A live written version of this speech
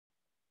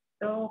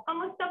So,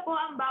 kamusta po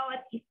ang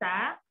bawat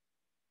isa?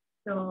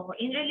 So,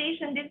 in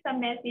relation din sa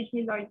message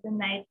ni Lord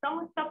tonight,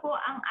 kamusta po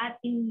ang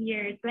ating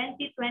year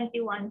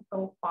 2021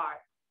 so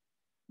far?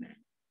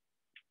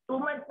 2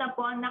 months na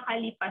po ang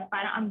nakalipas,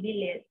 parang ang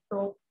bilis.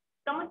 So,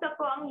 kamusta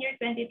po ang year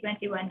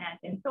 2021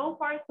 natin? So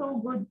far, so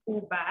good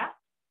po ba?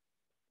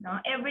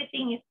 No?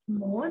 Everything is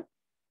smooth.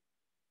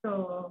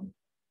 So,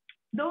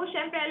 though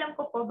syempre alam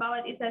ko po,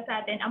 bawat isa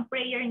sa atin, ang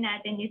prayer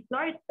natin is,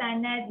 Lord,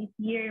 sana this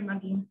year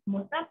maging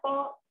smooth na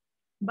po.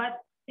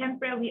 But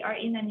syempre, we are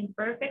in an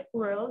imperfect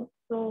world.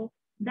 So,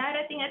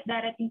 darating at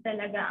darating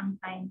talaga ang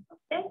times of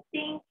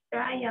testing,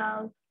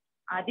 trials,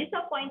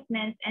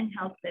 disappointments, and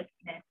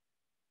helplessness.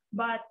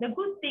 But the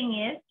good thing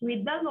is,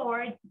 with the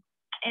Lord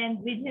and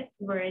with His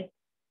Word,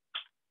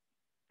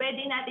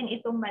 pwede natin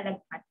itong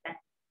malagpasan.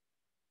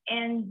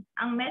 And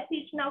ang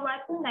message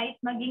nawa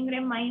tonight, maging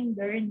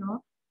reminder,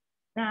 no,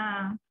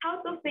 na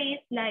how to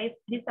face life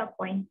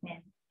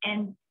disappointment.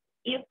 And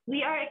if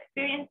we are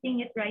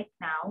experiencing it right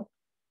now,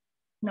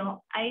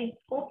 no, I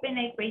hope and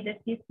I pray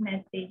that this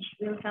message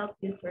will help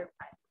you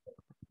surpass it.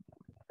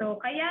 So,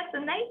 kaya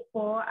tonight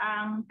po,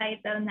 ang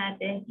title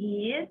natin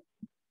is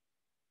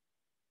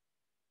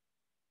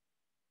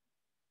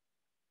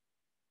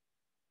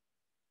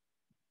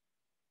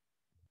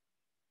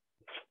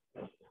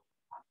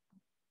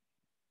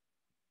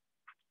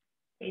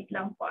wait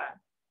lang po.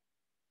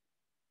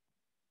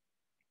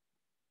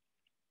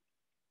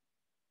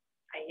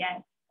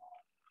 Ayan.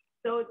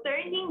 So,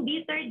 turning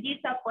bitter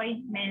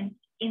disappointment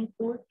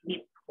into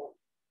sweet hope.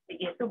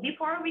 Sige. So,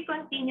 before we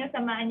continue,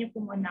 samahan niyo po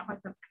muna ako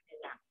sa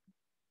kanila.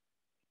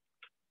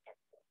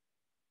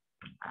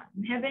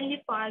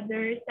 Heavenly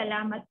Father,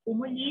 salamat po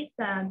muli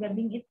sa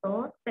gabing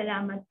ito.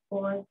 Salamat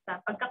po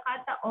sa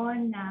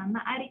pagkakataon na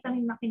maaari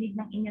kami makinig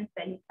ng inyong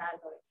salita,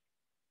 Lord.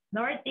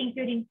 Lord, thank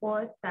you rin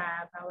po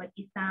sa bawat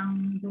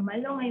isang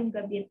dumalo ngayong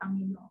gabi,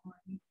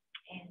 Panginoon.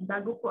 And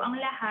bago po ang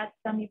lahat,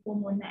 kami po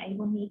muna ay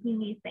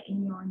humihingi sa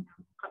inyo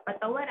ng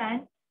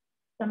kapatawaran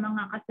sa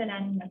mga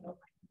kasalanan na gawa.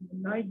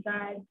 Lord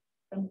God,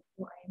 kami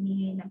po ay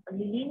humihingi ng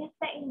paglilinis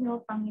sa inyo,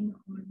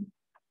 Panginoon.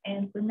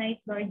 And tonight,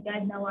 Lord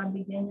God, nawa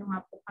bigyan niyo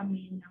nga po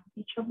kami ng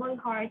teachable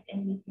heart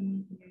and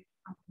listening ears,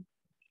 Panginoon.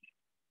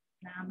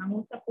 Na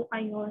mangusap po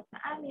kayo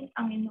sa amin,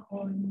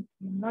 Panginoon.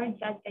 And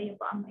Lord God, kayo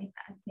po ang may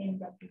taas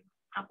ngayong gabi.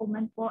 Ako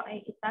man po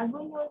ay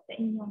itago niyo sa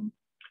inyong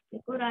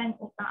likuran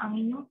upang ang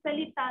inyong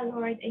salita,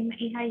 Lord, ay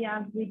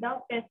maihayag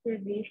without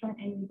reservation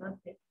and without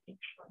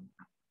restriction.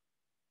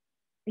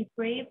 We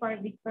pray for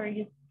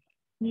victorious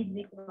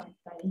Midweek, Lord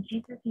God. In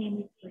Jesus'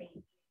 name we pray.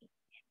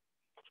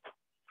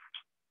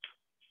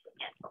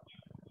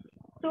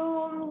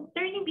 So,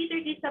 turning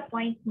bitter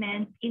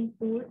disappointment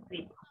into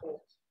sweet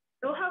hope.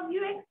 So, have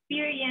you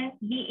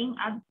experienced being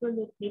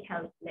absolutely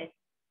helpless?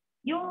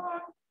 Yung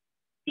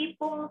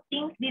tipong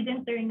things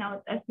didn't turn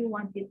out as you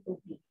wanted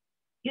to be.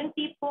 Yung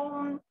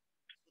tipong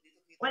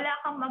wala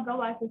kang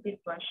magawa sa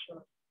sitwasyon.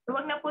 So,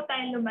 wag na po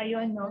tayong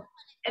lumayo, no?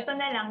 Ito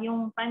na lang,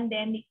 yung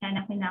pandemic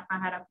na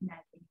kinakaharap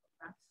natin.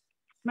 Diba?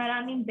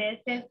 Maraming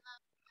beses,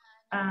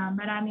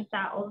 maraming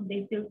tao,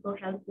 they feel so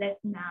helpless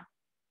na.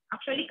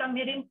 Actually,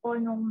 kami rin po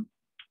nung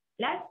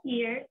last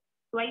year,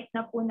 twice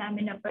na po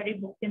namin na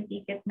pa-rebook yung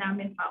ticket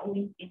namin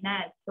pa-uwing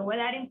Pinas. So,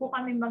 wala rin po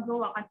kami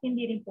magawa kasi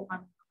hindi rin po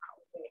kami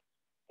makauwi.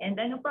 And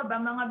ano pa ba,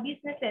 mga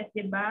businesses,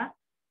 di ba?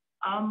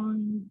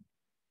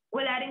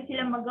 Wala rin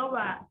silang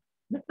magawa.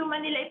 Gusto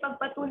man nila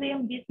ipagpatuloy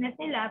yung business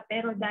nila,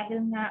 pero dahil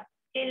nga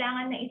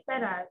kailangan na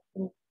isara,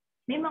 so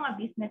may mga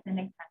business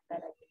na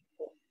nagsasara din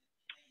po.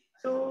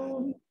 So,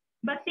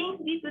 but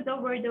thanks be to the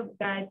Word of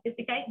God,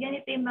 kasi kahit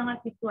ganito yung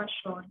mga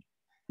sitwasyon,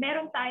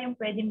 meron tayong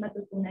pwedeng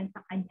matutunan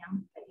sa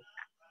kanyang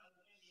salita.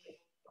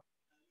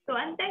 So,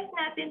 ang text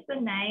natin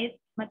tonight,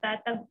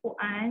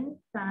 matatagpuan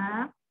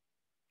sa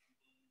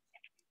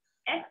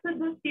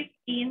Exodus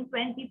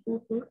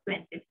 15:22-27.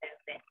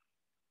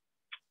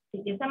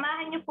 Sige,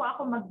 samahan niyo po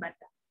ako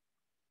magbasa.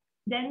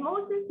 Then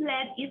Moses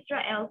led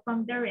Israel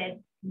from the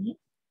Red Sea.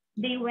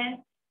 They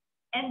went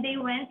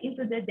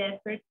into the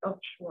desert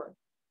of Shur.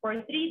 For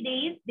 3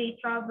 days, they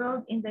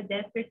traveled in the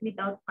desert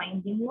without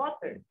finding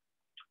water.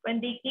 When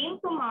they came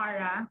to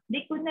Mara,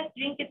 they could not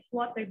drink its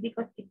water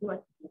because it was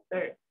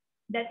bitter.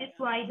 That is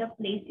why the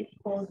place is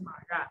called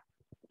Mara.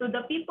 So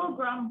the people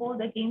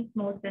grumbled against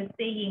Moses,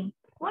 saying,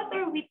 "What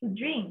are we to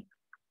drink?"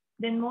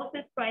 Then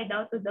Moses cried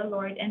out to the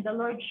Lord, and the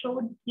Lord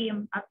showed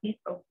him a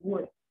piece of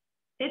wood.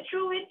 They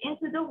threw it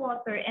into the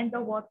water, and the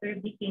water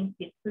became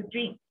fit to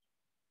drink.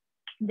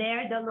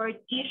 There the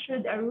Lord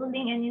issued a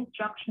ruling and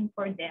instruction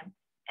for them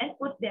and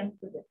put them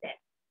to the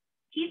test.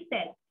 He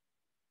said,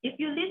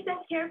 "If you listen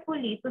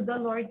carefully to the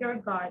Lord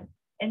your God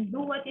and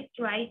do what is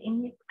right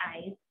in his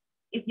eyes,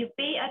 if you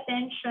pay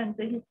attention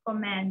to his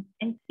commands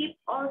and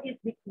keep all his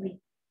decrees,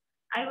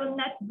 I will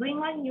not bring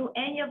on you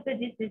any of the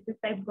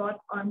diseases I brought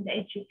on the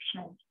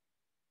Egyptians.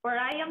 For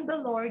I am the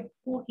Lord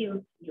who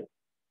heals you."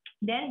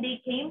 Then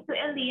they came to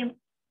Elim,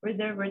 where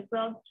there were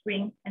 12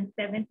 springs and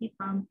 70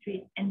 palm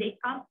trees, and they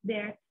camped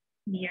there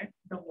near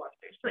the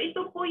water. So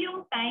ito po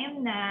yung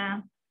time na,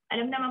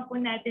 alam naman po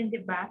natin,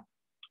 di ba,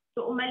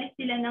 So umalis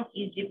sila ng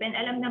Egypt and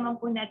alam naman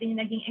po natin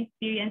yung naging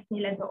experience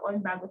nila doon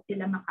bago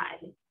sila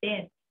makaalis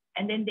din.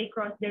 And then they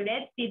crossed the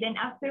Red Sea. Then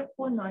after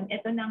po nun,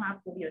 ito na nga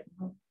po yun.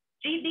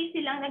 3 days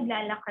silang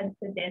naglalakad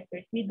sa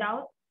desert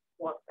without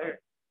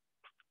water.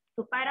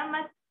 So para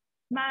mas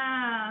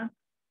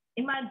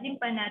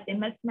imagine pa natin,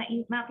 mas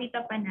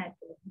makita pa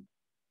natin.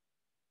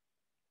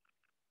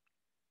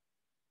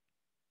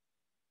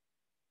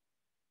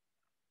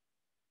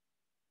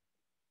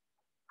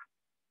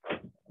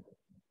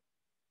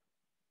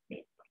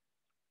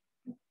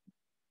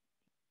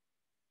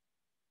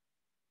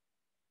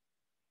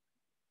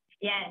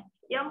 Yan.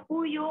 Yan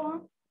po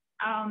yung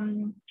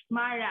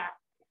Mara.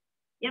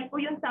 Yan po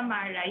yung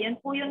Samara. Yan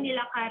po yung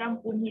nilakaran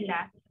po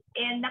nila.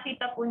 And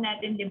nakita po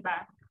natin, di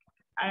ba?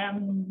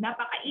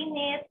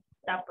 Napakainit,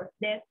 tapos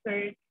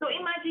desert. So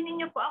imagine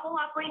niyo po, ako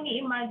nga po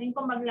ini-imagine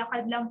ko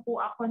maglakad lang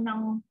po ako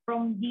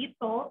from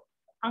dito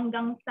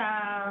hanggang sa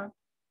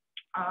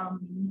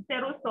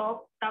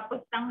Serusop,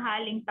 tapos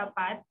tanghaling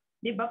tapat.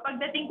 Diba?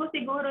 Pagdating ko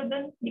siguro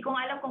doon, hindi ko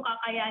alam kung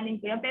kakayanin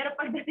ko yan, pero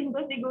pagdating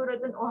ko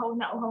siguro doon,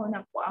 uhaw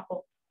na po ako.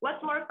 What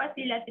more pa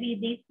sila,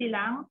 3 days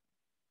silang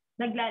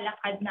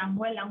naglalakad ng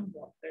walang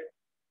water.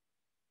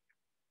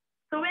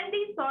 So when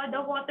they saw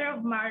the water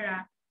of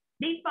Mara,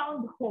 they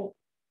found hope,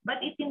 but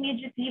it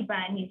immediately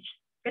vanished.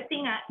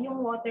 Kasi nga,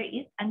 yung water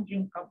is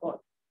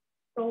undrinkable.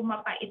 So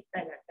mapait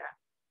talaga.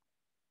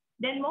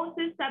 Then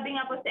Moses, sabi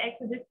nga po sa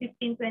Exodus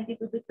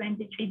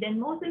 15:22-23, then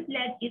Moses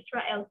led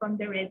Israel from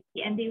the Red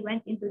Sea and they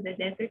went into the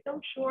desert of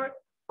Shur.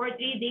 For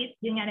 3 days,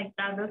 yun nga,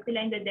 nag-travel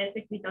sila in the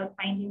desert without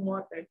finding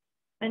water.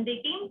 When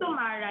they came to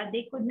Mara,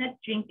 they could not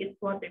drink its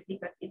water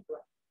because it was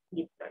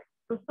bitter.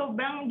 So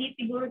sobrang hindi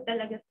siguro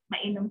talaga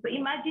mainom. So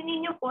imagine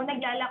niyo po,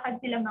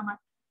 naglalakad sila mga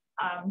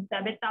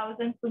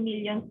 7,000 to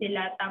million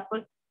sila.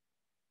 Tapos,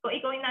 so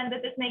ikaw yung nandun,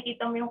 tapos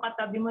nakikita mo yung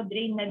katabi mo,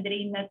 drain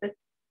na, tapos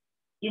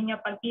yun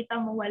nga, pagkita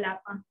mo, wala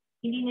pang,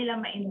 hindi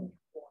nila mainom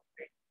yung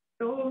water.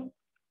 So,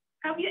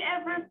 have you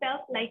ever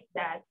felt like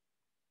that?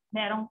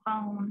 Meron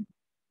kang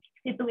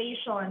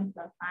situation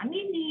sa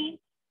family,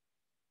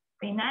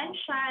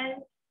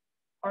 financial,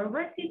 or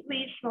work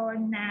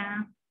situation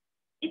na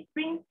it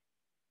brings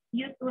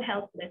you to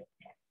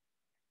helplessness.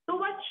 So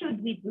what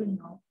should we do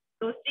now?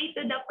 So straight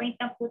to the point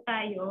na po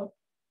tayo.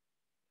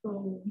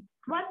 So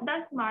what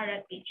does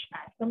Mara teach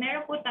us? So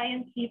meron po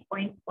tayong 3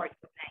 points for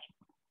tonight.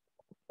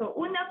 So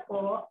una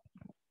po,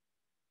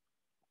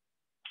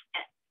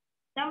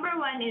 number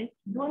 1 is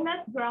do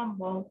not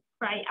grumble,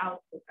 cry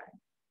out to God.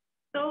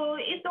 So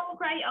itong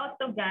cry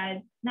out to God,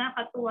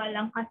 nakakatuwa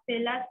lang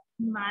kasi last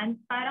month,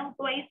 parang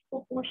twice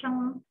po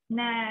siyang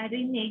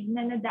narinig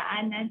na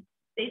nadaanan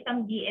sa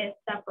isang BS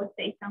tapos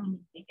sa isang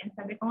meeting. And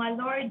sabi ko nga,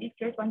 Lord, it's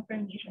your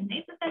confirmation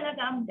na ito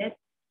talaga ang best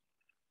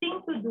thing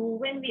to do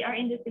when we are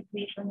in the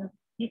situation of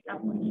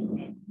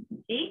disappointment.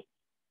 Okay?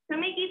 So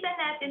may kita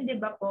natin, di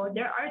ba po,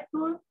 there are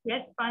 2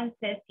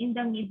 responses in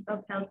the midst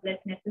of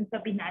helplessness dun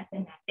sa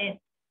binasa natin.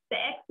 Sa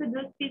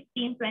Exodus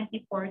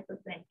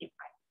 15:24-25.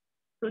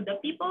 So the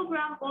people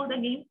grumbled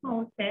against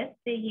Moses,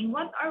 saying,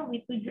 what are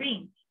we to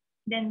drink?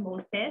 Then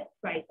Moses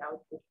cried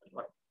out to the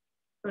Lord.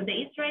 So the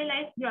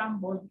Israelites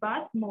grumbled,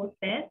 but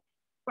Moses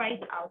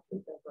cried out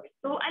to the Lord.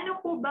 So ano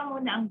po ba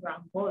muna ang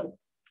grumble?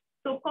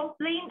 So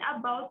complain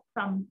about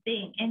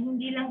something. And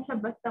hindi lang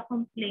siya basta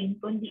complain,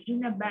 kundi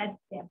in a bad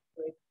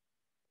temper.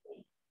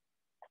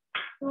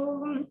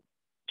 So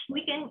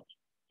we can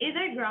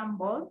either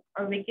grumble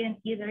or we can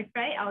either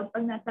cry out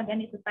pag nasa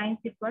ganito tayong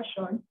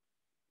sitwasyon.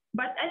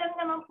 But alam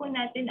naman po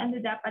natin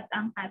ano dapat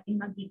ang ating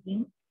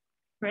magiging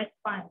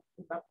response.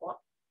 Diba po?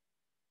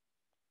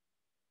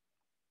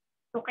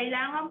 So,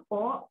 kailangan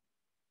po,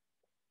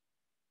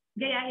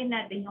 gayahin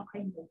natin yung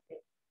kay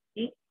Moses.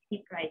 Okay?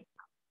 He cried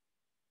out.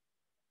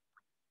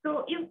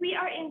 So, if we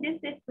are in this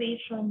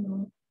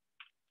situation,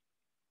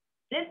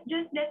 let's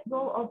just let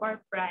go of our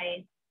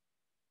pride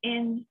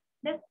and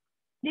let's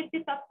lift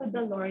it up to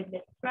the Lord.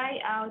 Let's cry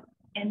out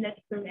and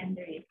let's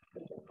surrender it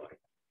to the Lord.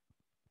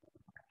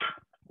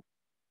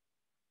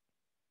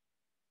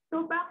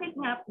 So, bakit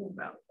nga po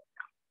ba?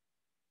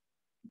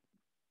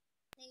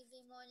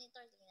 Navy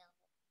monitor din ako.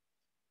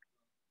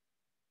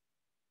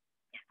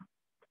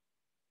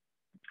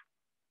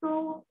 So,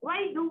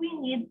 why do we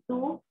need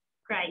to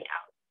cry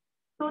out?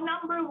 So,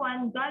 number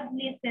 1, God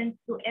listens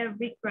to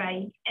every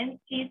cry and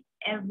sees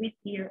every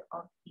tear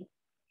of his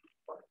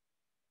people.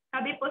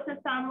 Sabi po sa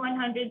Psalm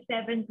 107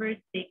 verse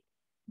 6,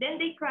 then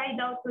they cried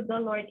out to the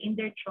Lord in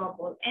their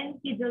trouble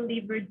and he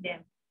delivered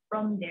them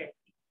from their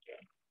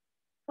distress.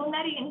 So,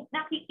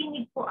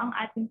 nakikinig po ang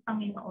ating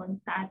Panginoon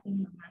sa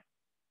ating mga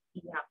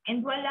iyak. And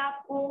wala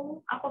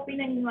pong, ako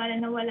pinaniniwala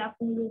na wala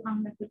pong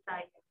luhang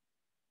nasasayang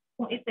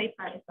kung ito'y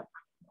para sa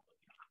Panginoon.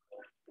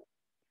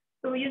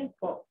 So, yun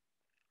po.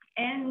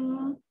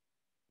 And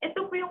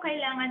ito po yung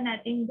kailangan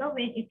natin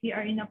gawin if we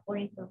are in a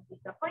point of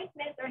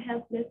disappointment or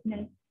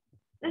helplessness.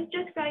 Let's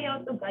just cry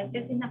out to God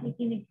kasi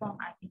nakikinig po ang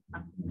ating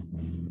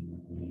Panginoon.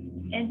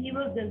 And He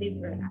will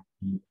deliver us.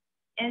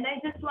 And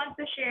I just want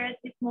to share at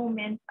this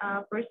moment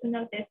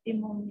personal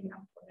testimony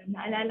lang po.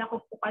 Naalala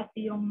ko po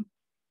kasi yung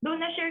Though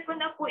na-share ko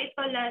na po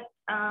ito last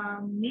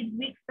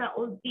midweek sa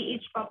old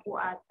PH pa po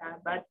ata.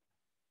 But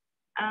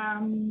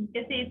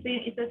kasi ito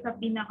yung isa sa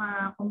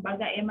pinaka,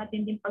 kumbaga,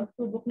 matinding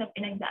pagsubok na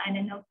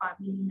pinagdaanan ng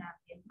family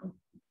namin.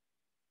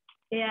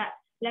 Kaya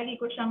lagi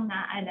ko siyang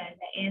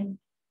naaalala. And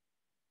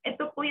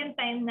ito po yung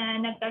time na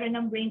nagkaroon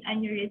ng brain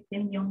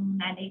aneurysm yung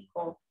nanay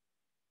ko.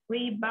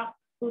 Way back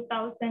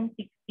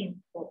 2016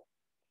 po.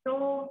 So,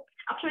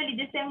 actually,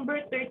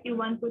 December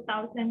 31,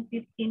 2015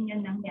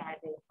 yun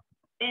nangyari.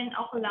 10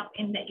 o'clock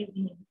in the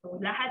evening. So,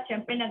 lahat,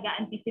 syempre,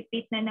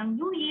 nag-anticipate na ng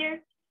New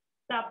Year.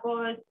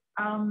 Tapos,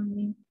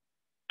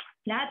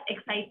 lahat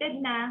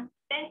excited na.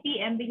 10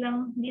 p.m.,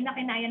 biglang hindi na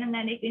kinaya ng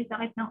nanay ko yung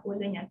sakit ng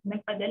ulo niya. So,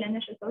 nagpadala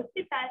na siya sa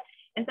hospital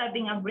and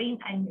sabi nga,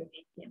 brain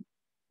aneurysm.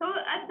 So,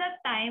 at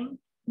that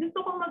time,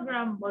 gusto ko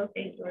mag-rumble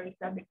kay Lord.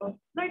 Sabi ko,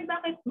 Lord,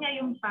 bakit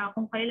ngayon pa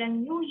kung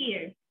kailan New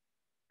Year?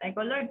 Sabi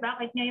ko, Lord,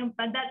 bakit ngayon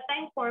pa? That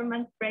time, 4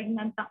 months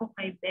pregnant ako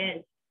kay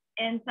Belle.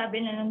 And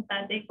sabi na ng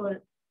tatay ko,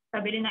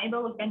 sabi rin ng iba,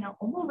 huwag ka na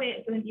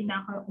umuwi. So, hindi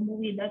na ako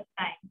umuwi that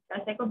time.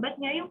 Sabi ko, ba't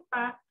ngayon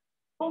pa?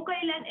 Kung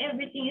kailan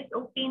everything is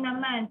okay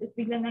naman. Tapos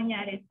biglang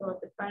nangyari ito.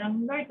 Tapos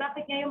parang, Lord,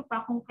 bakit ngayon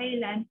pa? Kung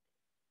kailan,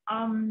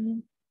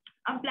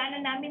 ang plano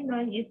namin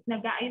noon is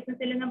nag-aayos na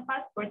sila ng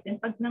passport. And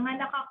pag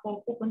nanganak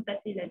ako, pupunta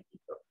sila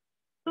dito.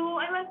 So,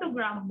 I want to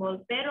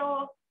grumble.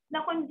 Pero,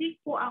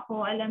 na-convict po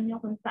ako, alam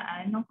niyo kung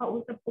saan. Nung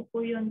kausap ko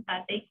po yung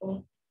tatay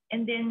ko.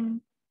 And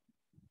then,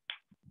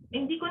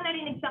 hindi ko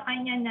narinig sa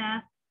kanya na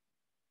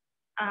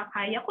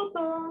kaya ko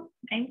to,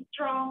 I'm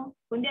strong.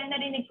 Kundi ang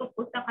narinig ko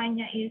po sa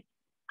kanya is,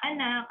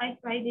 anak, I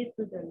tried it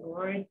to the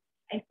Lord.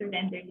 I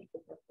surrendered it to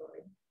the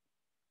Lord.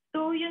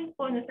 So yun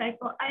po, nasabi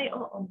ko, ay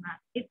oo nga,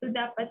 ito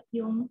dapat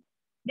yung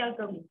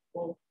gagawin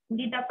ko.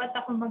 Hindi dapat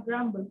ako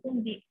mag-rumble,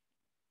 kundi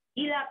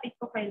ilapit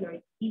ko kay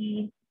Lord,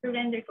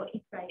 i-surrender ko,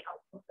 i-try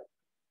out ko.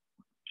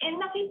 And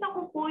nakita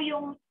ko po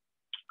yung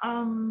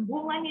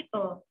bunga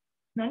nito.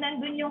 No?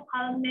 Nandun yung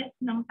calmness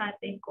ng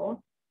tatay ko.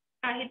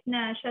 Kahit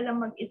na siya lang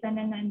mag-isa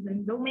na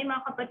nandun. Though may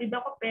mga kapatid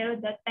ako, pero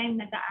that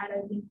time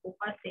nag-aaral din po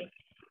kasi.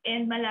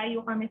 And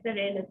malayo kami sa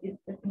relatives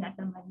kasi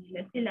nasa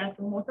Manila sila.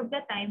 So most of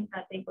the time,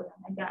 tatay ko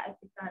lang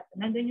nag-aasikaso.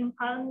 Nandun yung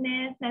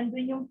calmness,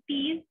 nandun yung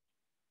peace,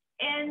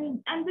 and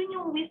nandun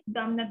yung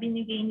wisdom na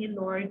binigay ni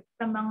Lord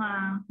sa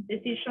mga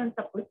decisions,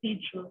 sa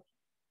procedures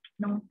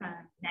nung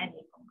sa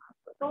nanay ko.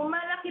 So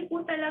malaki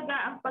po talaga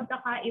ang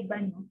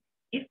pagkakaiba, no?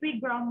 If we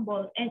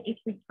grumble and if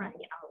we cry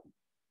out.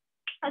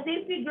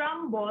 Kasi if we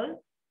grumble,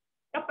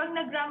 kapag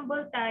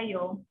nag-grumble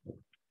tayo,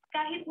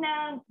 kahit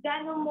na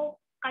gano'n mo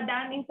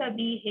kadaming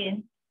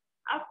sabihin,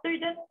 after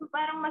that,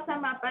 parang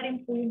masama pa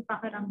rin po yung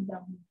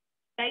pakiramdam mo.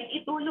 Kahit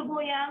itulog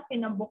mo yan,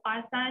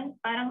 kinabukasan,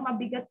 parang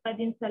mabigat pa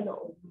din sa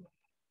loob mo.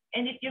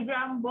 And if you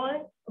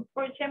grumble, of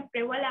course,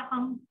 syempre, wala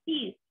kang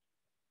peace.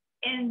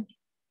 And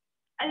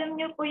alam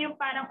niyo po yung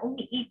parang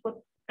umiikot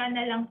ka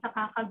na lang sa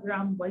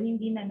kaka-grumble,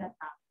 hindi na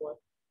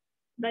natapos.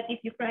 But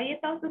if you cry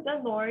it out to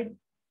the Lord,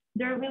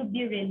 there will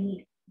be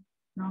release.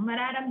 No?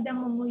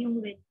 Mararamdaman mo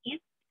yung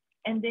release,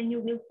 and then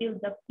you will feel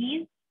the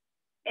peace.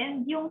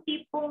 And yung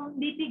tipong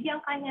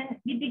bibigyan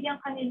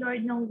ka ni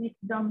Lord ng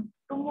wisdom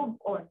to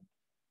move on,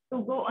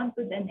 to go on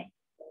to the next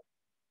step.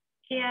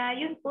 Kaya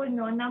yun po,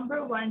 no, number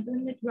 1, do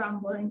not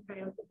grumble and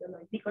cry out to the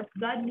Lord because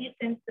God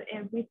listens to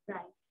every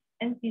cry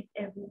and sees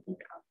every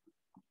tear out.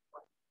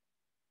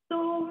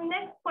 So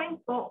next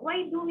point po,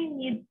 why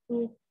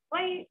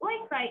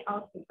cry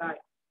out to God?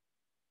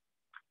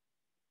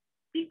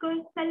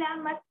 Because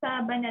salamat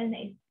sa banal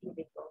na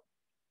Espiritu.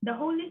 The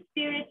Holy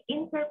Spirit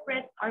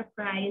interprets our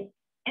cries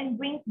and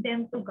brings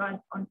them to God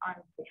on our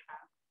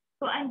behalf.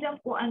 So andyan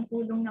po ang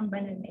tulong ng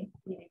banal na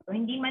Espiritu.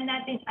 Hindi man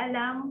natin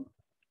alam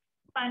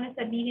paano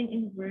sabihin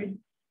in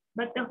words,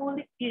 but the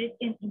Holy Spirit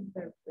can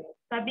interpret.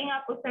 Sabi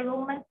nga po sa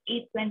Romans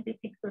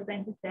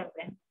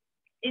 8:26-27,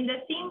 in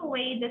the same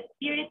way, the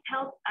Spirit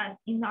helps us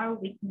in our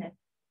weakness.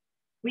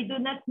 We do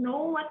not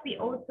know what we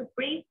ought to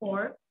pray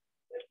for,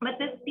 but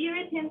the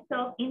Spirit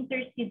Himself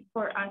intercedes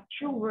for us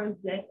through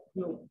wordless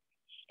groans.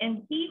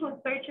 And He who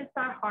searches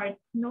our hearts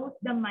knows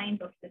the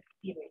mind of the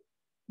Spirit,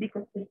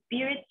 because the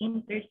Spirit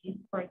intercedes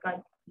for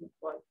God's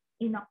people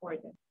in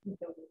accordance with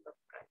the will of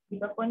God.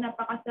 Di ba po,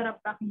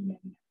 napakasarap pakinggan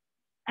niya.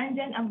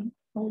 Andyan ang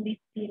Holy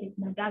Spirit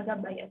na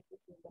gagabay at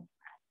tutulong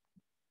sa atin.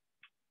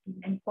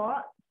 Amen po.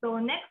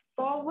 So next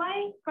po,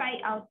 why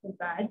cry out to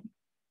God?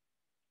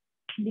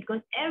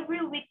 Because every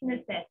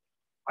weaknesses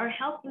or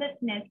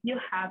helplessness you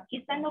have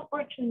is an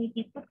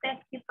opportunity to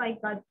testify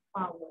God's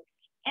power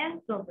and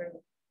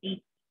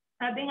sovereignty.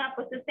 Sabi nga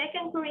po sa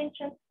 2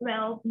 Corinthians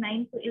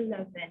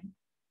 12:9-11,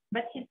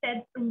 but He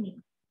said to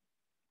me,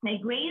 my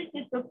grace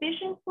is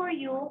sufficient for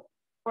you,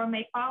 for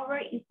my power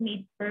is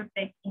made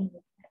perfect in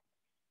weakness.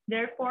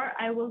 Therefore,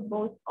 I will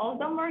boast all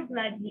the more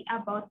gladly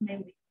about my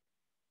weakness,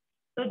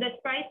 so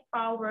that Christ's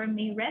power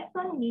may rest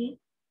on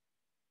me.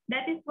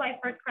 That is why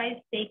for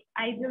Christ's sake,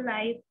 I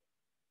delight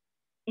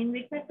in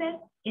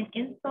weaknesses, in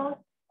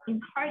insults,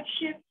 in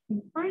hardships, in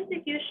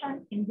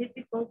persecution, in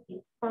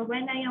difficulties. For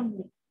when I am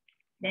weak,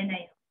 then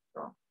I am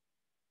strong.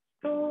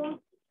 So,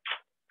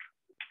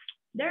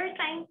 there are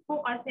times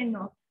po kasi,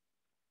 no,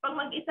 Pag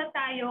mag-isa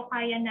tayo,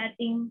 kaya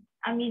nating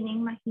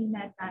aminin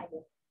mahina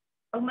tayo.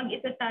 Pag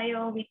mag-isa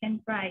tayo, we can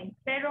cry.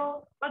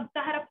 Pero pag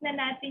kaharap na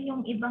natin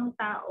yung ibang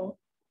tao,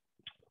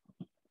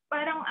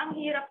 parang ang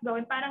hirap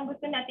gawin. Parang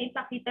gusto natin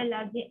ipakita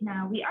lagi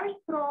na we are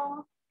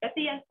strong.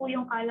 Kasi yan po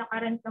yung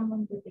kalakaran sa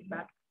mundo,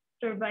 diba?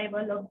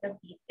 Survival of the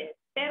fittest.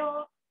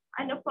 Pero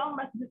ano po ang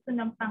mas gusto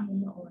ng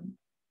Panginoon?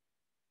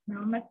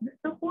 No? Mas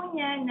gusto po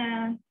niya na,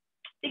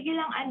 sige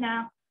lang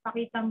anak,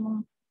 pakita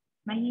mong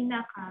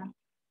mahina ka.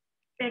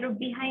 Pero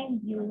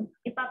behind you,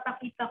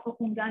 ipapakita ko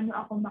kung gaano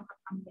ako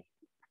makakamit.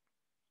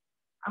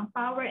 Ang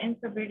power and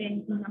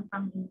sovereignty ng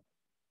Panginoon.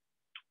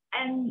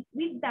 And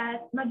with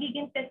that,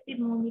 magiging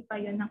testimony pa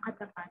yun ng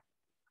katapatan.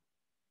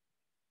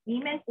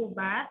 Amen po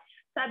ba?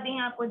 Sabi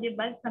nga po, di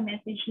ba, sa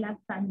message last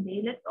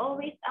Sunday, let's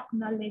always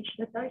acknowledge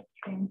that our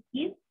strength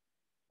is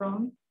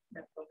from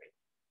the Lord.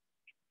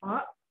 O,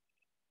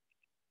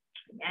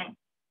 yan.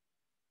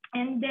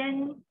 And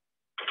then,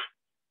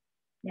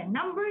 yan.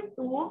 Number 2,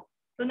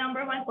 so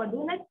number 1 po,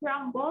 do not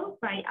grumble,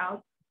 cry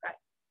out.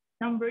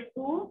 Number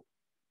 2,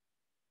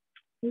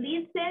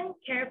 listen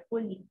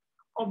carefully.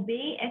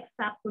 Obey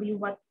exactly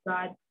what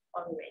God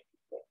already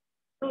said.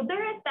 So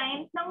there are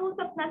times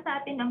nangusap na sa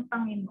atin ang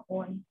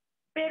Panginoon,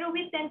 pero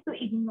we tend to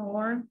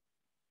ignore,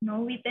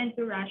 no? We tend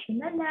to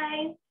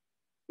rationalize,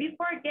 we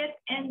forget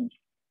and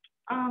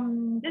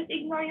just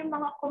ignore yung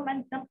mga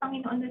commands ng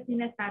Panginoon na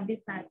sinasabi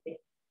sa atin.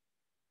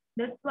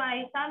 That's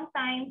why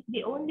sometimes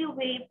the only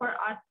way for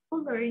us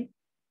to learn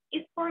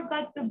is for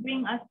God to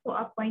bring us to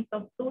a point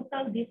of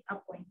total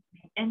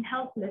disappointment and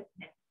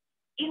helplessness,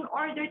 in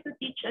order to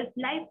teach us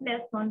life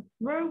lessons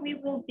where we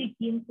will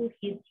begin to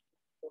heed.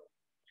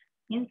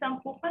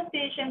 Minsan po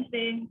kasi,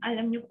 syempre,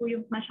 alam niyo po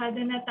yung masyado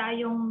na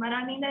tayong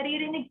maraming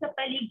naririnig sa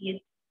paligid.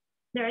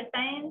 There are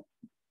times,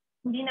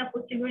 hindi na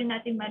po siguro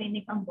natin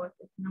marinig ang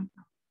boses ng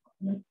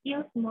Panginoon. Yung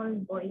still small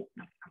voice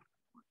ng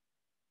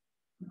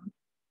Panginoon.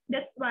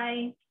 That's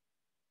why,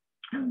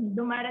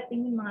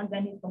 dumarating yung mga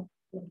ganitong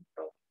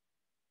punto.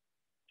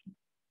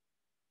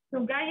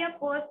 So gaya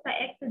po sa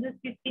Exodus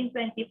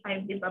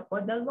 15:25, di ba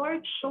po? The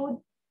Lord showed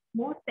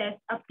Moses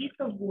a piece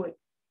of wood.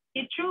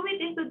 He threw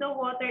it into the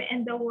water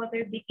and the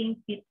water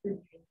became fit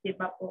to drink, di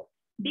ba po?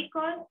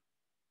 Because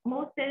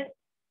Moses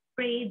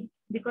prayed,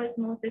 because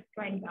Moses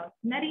cried out,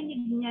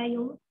 narinig niya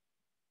yung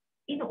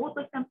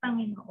inuutos ng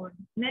Panginoon.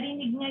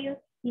 Narinig niya yung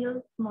still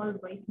small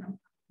voice ng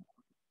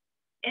Panginoon.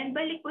 And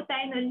balik po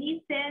tayo na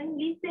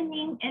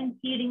listening and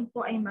hearing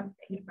po ay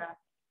magkaiba.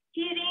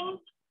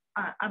 Hearing,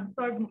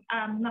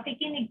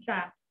 nakikinig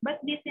ka, but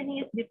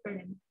listening is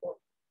different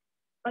po.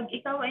 Pag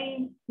ikaw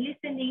ay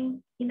listening,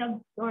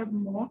 inabsorb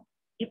mo,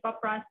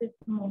 ipaprocess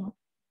mo,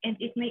 and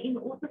if may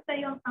inuutos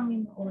sa'yo ang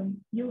Panginoon,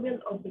 you will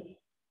obey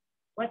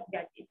what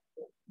God is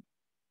doing.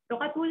 So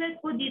katulad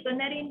po dito,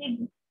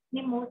 narinig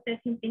ni Moses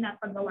yung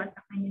pinapagawa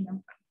sa kanya ng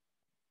Panginoon.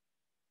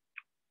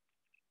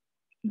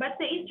 But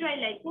the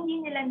Israelites,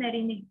 hindi nila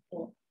narinig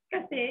po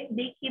kasi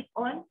they keep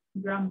on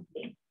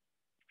grumbling.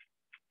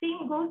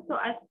 Same goes to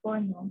us po,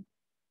 no?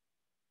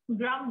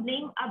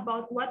 Grumbling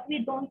about what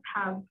we don't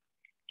have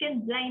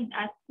can blind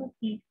us to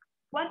see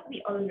what we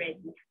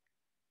already have.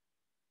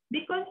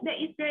 Because the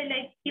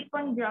Israelites keep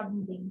on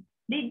grumbling,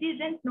 they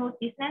didn't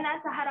notice na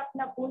nasa harap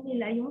na po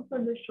nila yung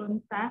solusyon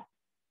sa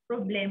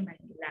problema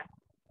nila.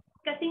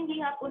 Kasi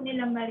hindi nga po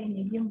nila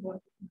marinig yung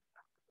boses nila.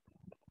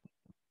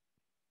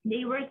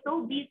 They were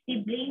so busy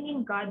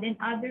blaming God and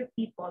other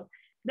people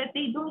that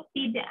they don't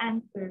see the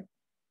answer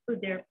to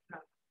their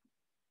problem.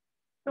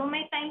 So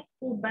may times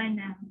po ba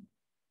na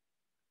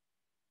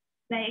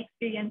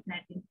na-experience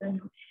natin ito,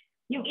 no?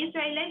 Yung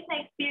Israelites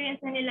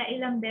na-experience na nila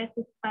ilang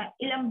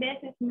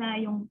beses na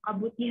yung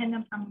kabutihan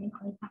ng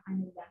Panginoon sa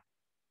kanila.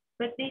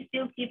 But they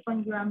still keep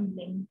on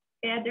grumbling.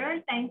 Kaya there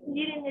are times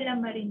hindi rin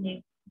nila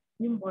marinig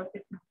yung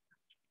boses ng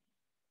Panginoon.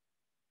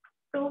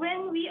 So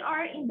when we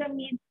are in the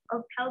midst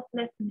of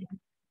helplessness,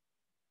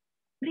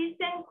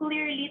 listen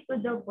clearly to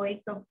the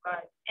voice of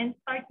God and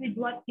start with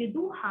what you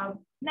do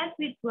have, not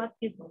with what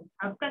you don't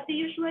have. Kasi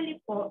usually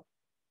po,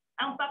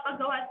 ang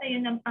papagawa sa iyo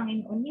ng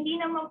Panginoon, hindi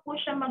naman po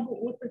siya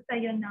mag-uutos sa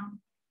iyo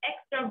ng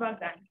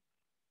extravagant.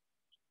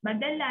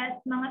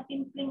 Madalas, mga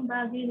simpleng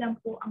bagay lang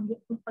po ang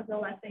gustong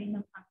pagawa sa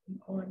iyo ng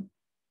Panginoon.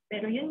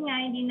 Pero yun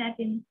nga, hindi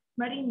natin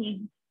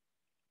marinig.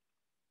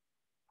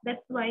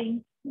 That's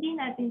why, hindi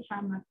natin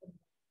siya matunog.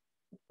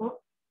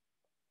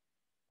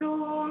 So,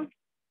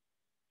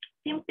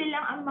 simple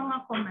lang ang mga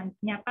commands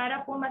niya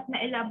para po mas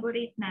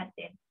na-elaborate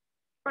natin.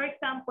 For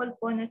example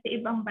po, na sa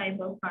ibang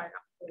Bible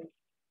characters.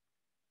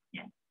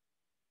 Yan.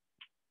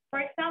 For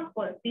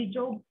example, si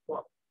Job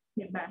po,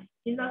 di ba?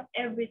 He lost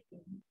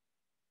everything.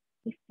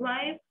 His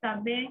wife,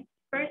 sabi,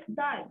 first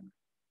God.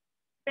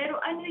 Pero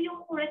ano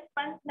yung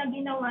response na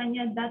ginawa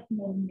niya that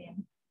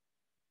moment?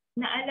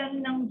 Na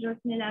alam ng Diyos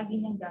na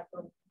lagi niyang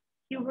gagawin.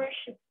 He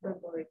worshipped the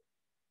Lord.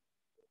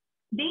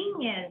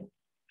 Daniel,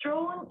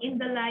 thrown in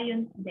the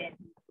lion's den.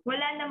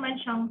 Wala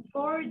naman siyang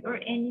sword or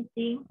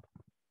anything.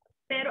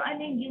 Pero ano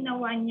yung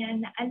ginawa niya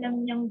na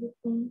alam niyang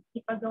gustong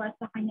ipagawa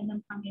sa kanya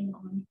ng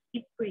Panginoon?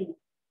 He prayed.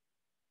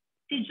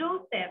 Si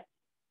Joseph,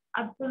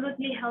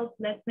 absolutely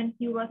helpless when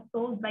he was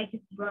sold by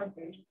his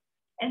brothers.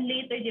 And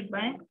later, di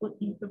ba, put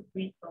into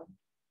prison.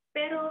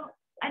 Pero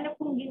ano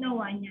pong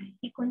ginawa niya?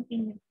 He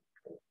continued to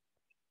pray.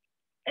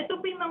 Ito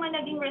po yung mga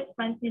naging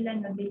response nila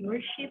na they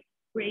worship,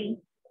 pray,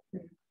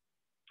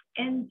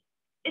 and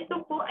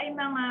ito po ay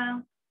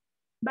mga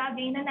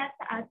bagay na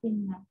nasa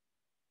atin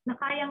na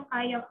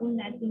kayang-kaya po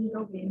natin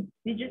gawin.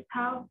 We just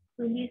have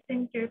to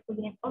listen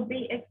carefully and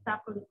obey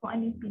exactly kung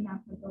ano yung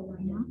pinapagawa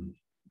ng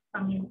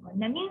Panginoon.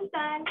 Na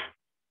minsan,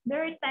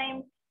 there are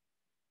times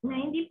na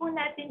hindi po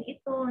natin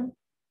ito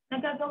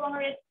nagagawang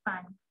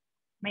response.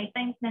 May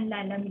times na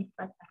lalamig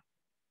pa sa.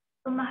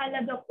 So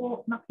mahalaga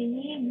po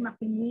makinig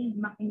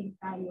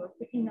tayo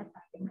sa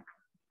sinasabi na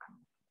ating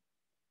Panginoon.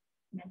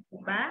 Yan po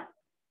ba?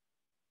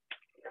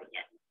 So,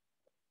 yan.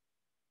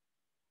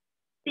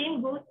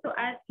 Same goes to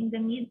us in the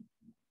midst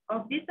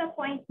of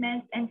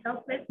disappointment and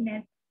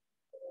helplessness,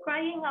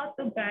 crying out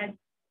to God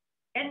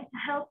and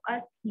help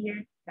us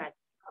hear God.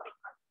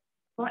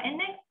 So,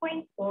 and next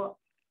point po,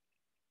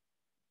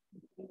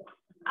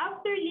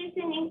 after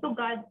listening to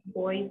God's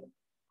voice,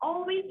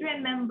 always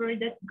remember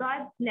that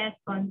God's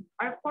lessons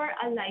are for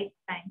a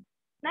lifetime,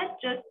 not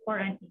just for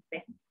an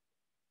event.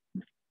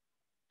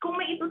 Kung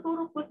may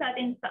ituturo po sa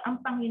atin ang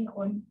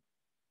Panginoon,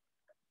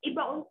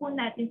 ibaon po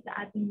natin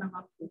sa ating mga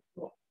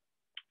puso.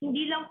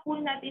 Hindi lang po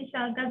natin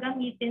siya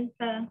gagamitin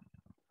sa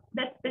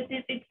that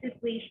specific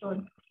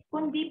situation,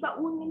 kundi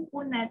baunin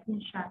po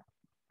natin siya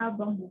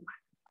habang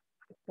buhay.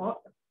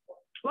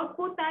 Huwag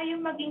po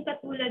tayo maging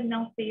katulad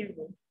ng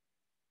Pharaoh.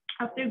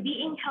 After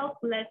being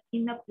helpless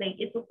in a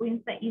plague, ito po yung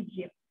sa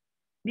Egypt,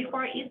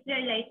 before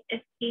Israelites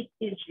escaped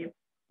Egypt,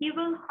 he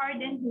will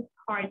harden his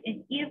heart,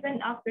 and even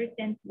after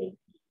 10 plagues,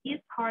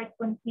 his heart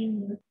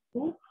continues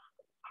to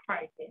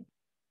harden.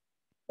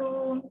 So,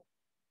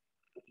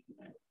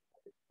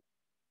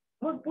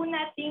 huwag po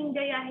nating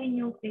gayahin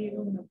yung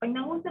Pharaoh. No? Pag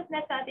nangusap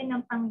na sa atin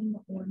ng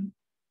Panginoon,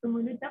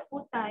 sumunod na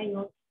po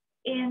tayo,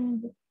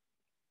 and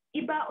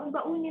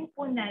baunin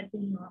po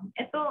natin. No?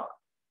 Ito,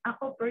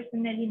 ako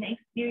personally,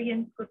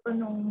 na-experience ko to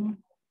nung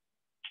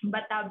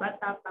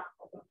bata-bata pa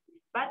ako.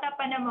 Bata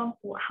pa naman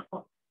po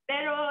ako.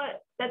 Pero,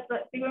 that's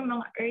what, siguro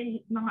mga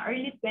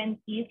early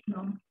 20s,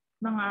 no?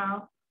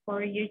 Mga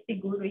 4 years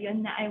siguro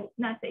yun, na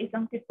nasa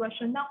isang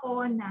sitwasyon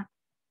ako na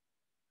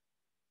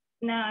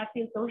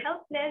feel so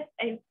helpless.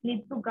 I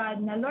plead to God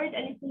na, Lord,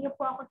 alisin niyo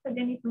po ako sa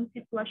ganitong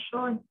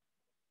sitwasyon.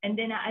 And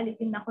then,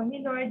 naalisin ako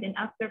ni Lord. And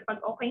after,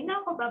 pag okay na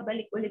ako,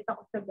 babalik ulit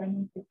ako sa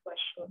ganitong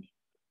sitwasyon.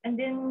 And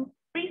then,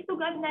 praise to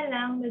God na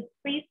lang,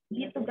 praise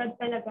be to God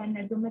talaga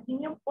na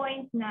dumating yung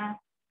point na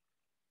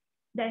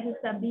dahil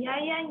sa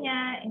biyaya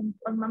niya and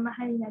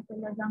pagmamahal niya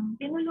talagang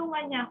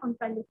tinulungan niya akong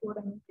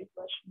talikuran ng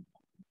sitwasyon.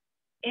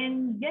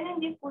 And ganun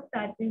din po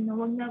sa atin,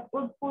 no?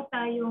 Huwag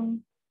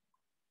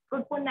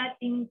po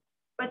nating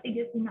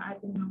patigasin na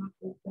ating mga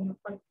puso. No?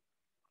 Pag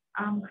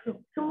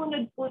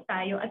sumunod po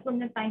tayo at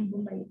huwag na tayong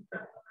bumalik.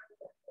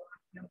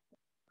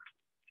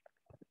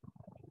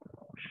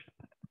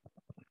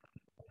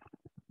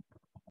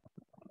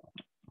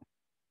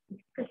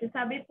 Kasi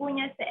sabi po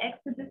niya sa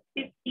Exodus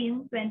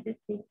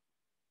 15:26,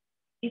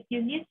 if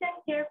you listen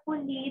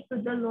carefully to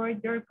the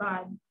Lord your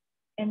God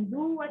and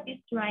do what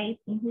is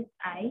right in His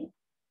eyes,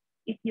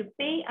 if you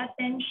pay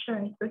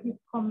attention to His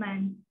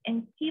commands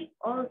and keep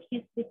all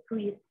His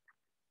decrees,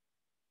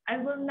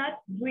 I will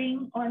not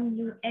bring on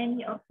you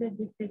any of the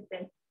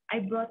diseases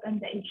I brought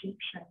on the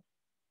Egyptians,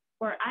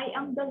 for I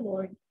am the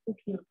Lord who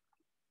heals.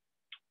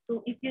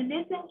 So if you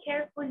listen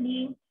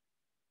carefully,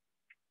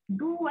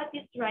 do what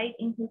is right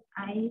in His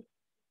eyes,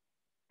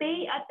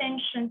 pay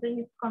attention to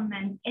His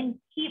commands, and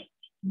keep,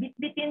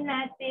 bitbitin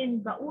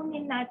natin,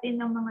 baunin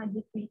natin ng mga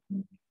decrees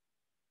niya.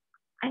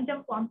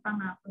 Andiyan po ang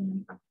pangako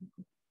ng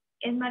Panginoon.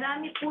 And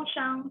marami po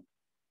siyang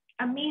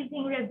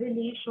amazing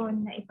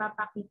revelation na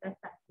ipapakita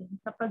sa atin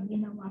kapag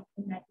ginawa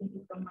po natin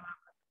itong mga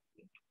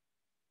kapatid.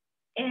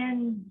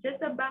 And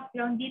just a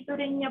background, dito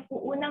rin niya po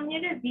unang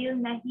ni-reveal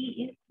na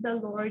He is the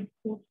Lord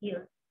who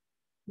heals.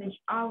 That's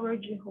our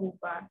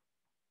Jehovah.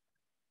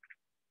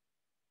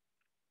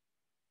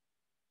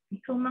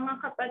 So mga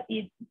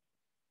kapatid,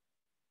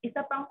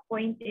 isa pang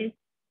point is,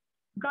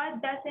 God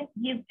doesn't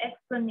give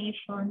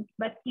explanations,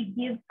 but He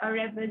gives a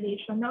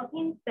revelation of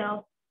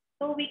Himself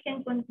so we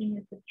can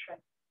continue to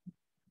trust.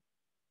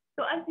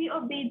 So as we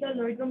obey the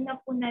Lord, huwag na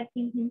po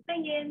natin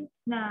hintayin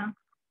na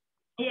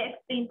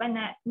i-explain pa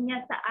niya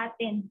sa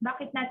atin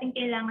bakit natin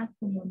kailangan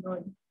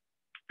sumunod.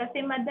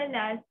 Kasi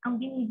madalas, ang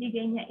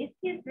binibigay niya is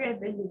His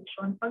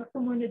revelation pag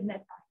sumunod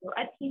na tayo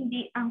at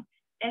hindi ang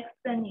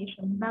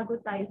explanation bago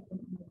tayo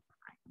sumunod.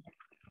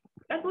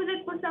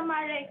 Katulad po sa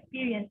Mara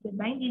experience,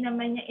 diba? Hindi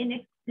naman niya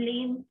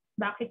in-explain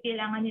bakit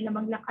kailangan nila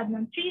maglakad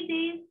ng 3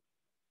 days,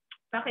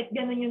 bakit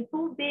ganun yung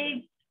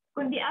tubig,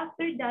 kundi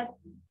after that,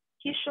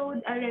 He showed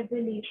a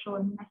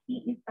revelation na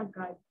He is a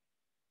God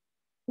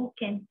who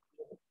can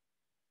heal.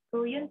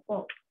 So yun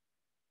po.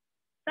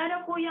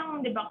 Para po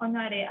yung, di ba,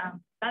 kunwari,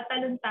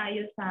 tatalon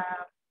tayo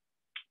sa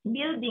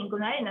building,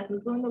 kunwari,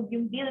 nasusunog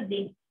yung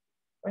building,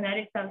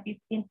 kunwari sa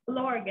 15th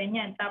floor,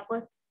 ganyan.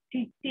 Tapos,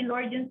 si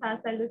Lord yung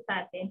sasalo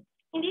sa atin,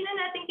 hindi na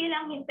natin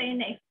kailangang hintayin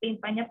na explain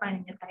pa niya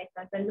paano niya tayo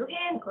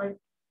sasaluhin or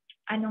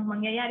anong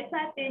mangyayari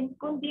sa atin,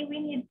 kundi we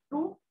need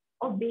to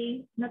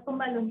obey na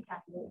tumalon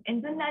tayo.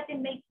 And doon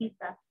natin may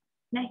kita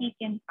na He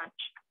can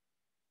touch us.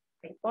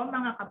 Okay po,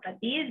 mga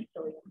kapatid.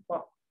 So, yun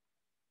po.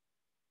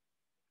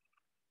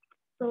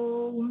 So,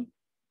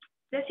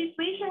 the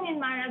situation in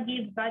Mara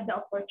gave God the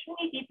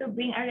opportunity to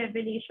bring a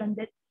revelation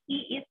that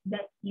He is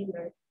the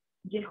healer,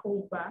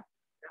 Jehovah.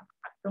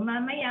 So,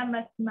 mamaya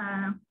mas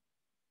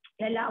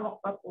lalawak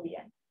pa po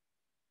yan.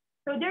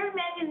 So, there are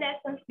many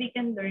lessons we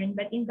can learn,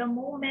 but in the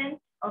moment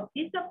of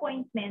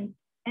disappointment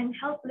and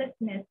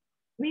helplessness,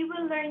 we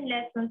will learn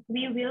lessons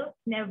we will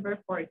never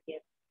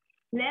forget.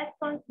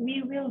 Lessons we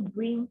will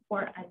bring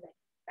for a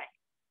lifetime.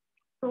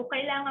 So,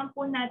 kailangan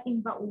po nating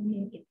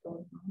baunin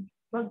ito.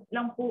 Wag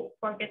lang po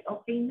forget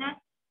okay na,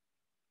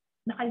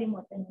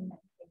 nakalimutan na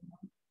natin.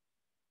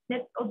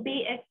 Let's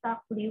obey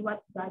exactly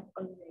what God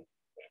already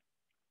said.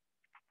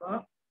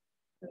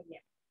 So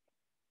yeah.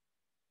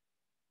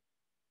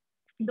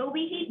 Though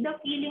we hate the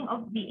feeling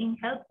of being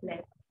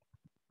helpless,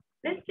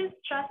 let's just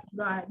trust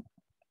God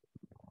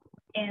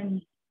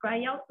and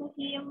cry out to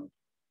Him,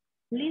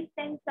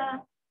 listen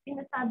sa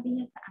sinasabi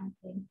niya sa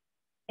atin,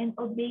 and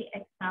obey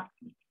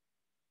exactly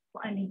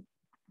kung ano yung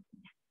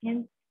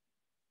and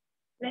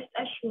rest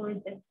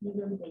assured that He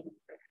will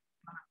deliver.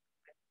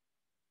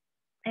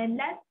 And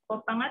last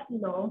po,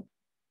 pangatlo,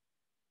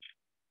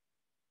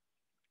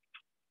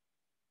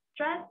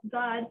 trust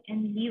God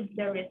and leave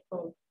the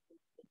results.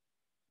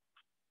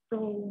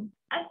 So,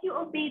 as you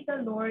obey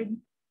the Lord,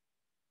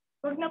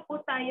 huwag na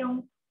po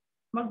tayong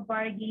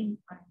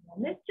mag-bargain pa.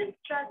 Let's just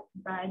trust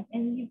God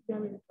and leave the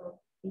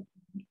results.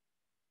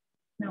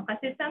 No,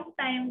 kasi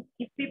sometimes,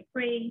 if we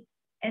pray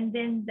and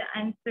then the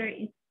answer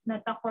is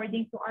not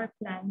according to our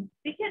plan,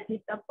 we get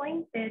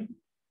disappointed.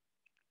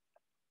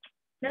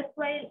 That's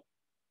why,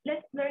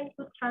 let's learn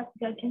to trust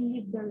God and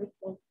leave the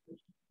results.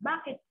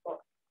 Bakit po?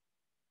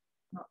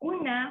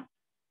 Una,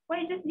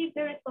 why just leave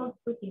the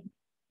results to Him?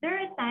 There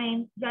are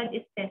times God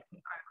is testing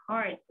our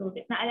heart. So,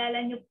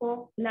 naalala niyo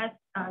po, last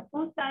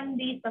 2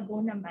 Sundays ago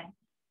naman,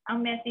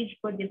 ang message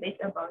ko, di ba, is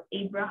about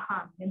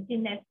Abraham, yung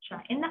tinest siya.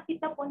 And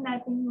nakita po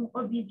natin yung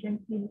obedience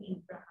ni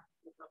Abraham.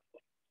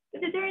 So,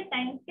 there are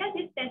times God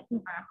is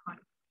testing our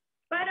heart.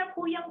 Para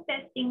po yung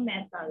testing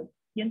metal,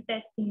 yung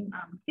testing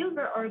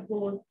silver or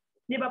gold,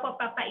 di ba po,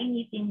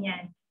 papainitin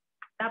yan.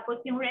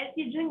 Tapos yung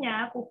residue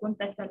niya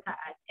pupunta sa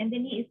taas. And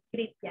then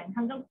i-scrape yan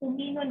hanggang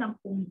pumino ng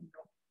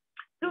pumino.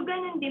 So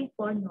ganun din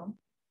po, no?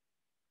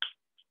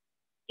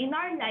 In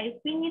our life,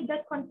 we need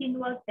that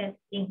continual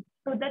testing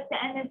so that the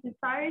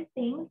unnecessary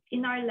things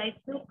in our life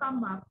will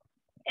come up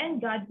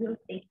and God will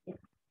take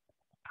it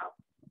out.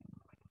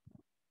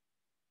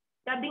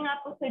 Sabi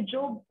nga po sa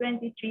Job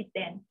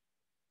 23:10,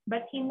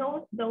 but He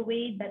knows the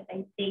way that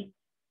I take.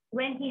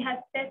 When He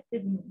has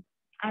tested me,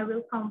 I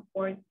will come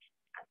forth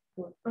as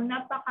good. So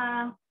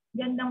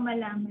napaka-gandang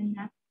malaman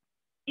na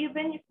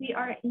even if we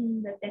are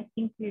in the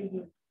testing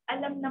period,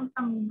 alam ng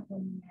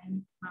Panginoon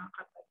yan, mga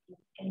kapatid.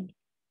 And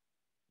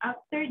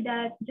after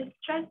that, just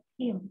trust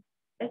Him.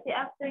 Kasi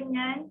after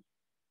nyan,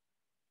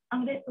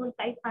 ang resulta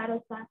ay para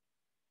sa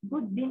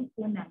good din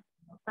po natin,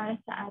 para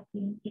sa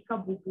ating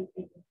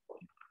ikabubuti din po.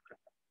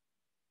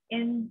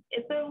 And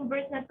ito yung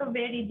verse na to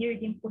very dear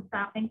din po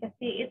sa akin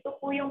kasi ito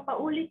po yung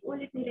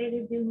paulit-ulit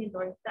nire-review ni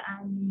Lord sa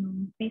amin nung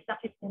may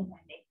sakit ng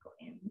nanay ko.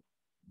 And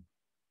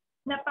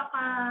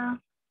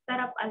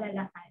napaka-sarap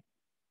alalahan.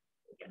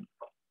 Yan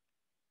po.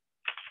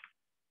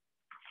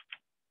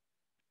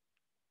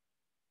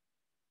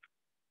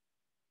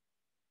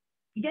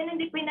 Ganun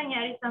din po yung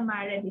nangyari sa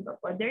Mara, di ba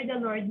po? There the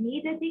Lord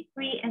made a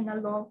decree and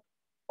a law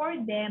for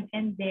them,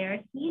 and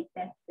there He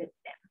tested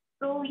them.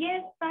 So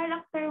yes,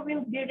 character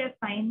will be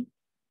refined.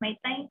 May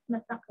times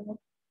masakit.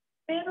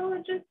 Pero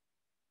just,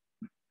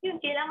 yun,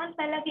 kailangan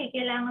talaga,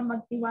 kailangan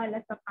magtiwala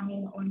sa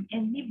Panginoon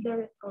and leave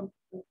the results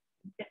to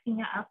Him. Kasi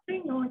nga after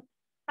nun,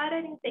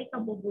 para rin sa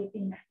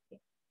ikabubuti natin.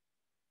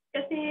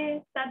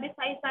 Kasi sabi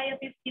sa Isaiah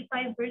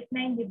 55 verse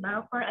 9, di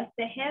ba? For as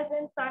the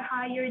heavens are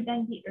higher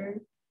than the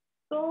earth,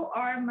 so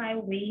are my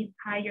ways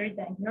higher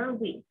than your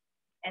ways,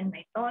 and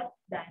my thoughts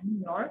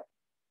than your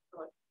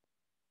thoughts.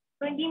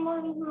 So hindi mo,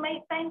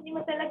 may times hindi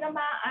mo talaga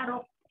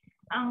maaarok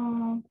ang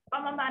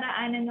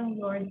pamamaraanan ng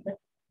Lord,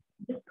 but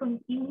just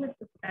continue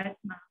to test,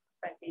 mga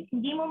kapatid.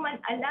 Hindi mo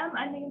man alam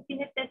ano yung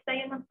tinetest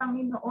sa'yo ng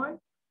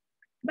Panginoon,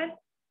 but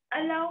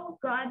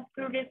allow God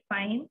to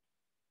refine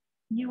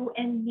you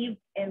and leave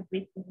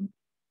everything.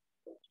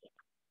 Okay.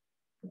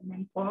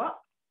 Ganun po.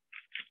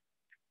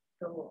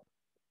 So,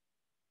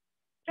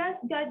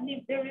 trust God,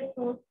 leave the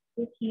results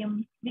to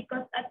Him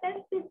because a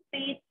tested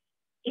faith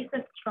is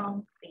a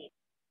strong faith.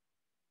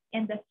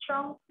 And the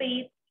strong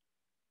faith,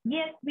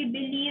 yes, we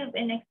believe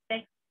and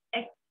expect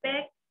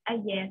a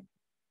yes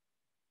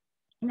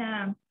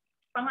na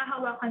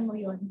pangahawakan mo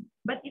yun.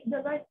 But if the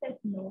Lord says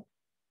no,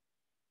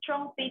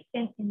 strong faith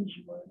can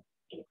endure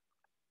it.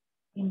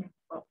 Amen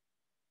po.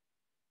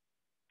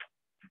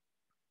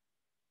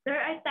 There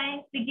are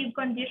times we give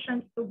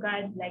conditions to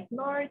God like,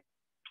 Lord,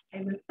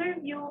 I will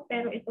serve you,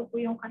 pero ito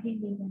po yung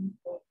kahilingan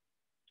ko.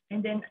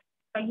 And then,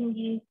 pag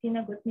hindi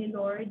sinagot ni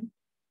Lord,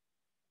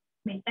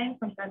 may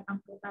times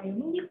magtatampo tayo.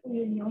 Hindi po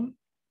yun yung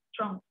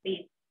strong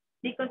faith.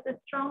 Because the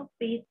strong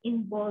faith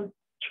involves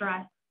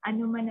trust.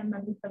 Ano man ang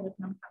maging sagot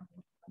ng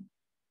Panginoon.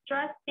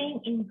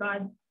 Trusting in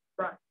God's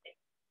process.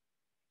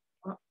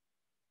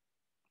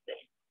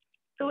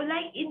 So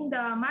like in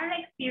the Mara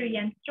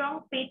experience,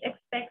 strong faith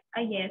expects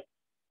a yes,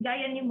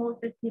 gaya ni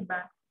Moses,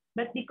 diba?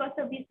 But because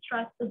of his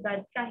trust to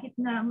God, kahit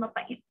na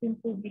mapait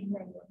yung tubig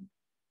na yun,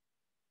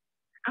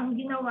 ang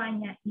ginawa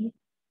niya is,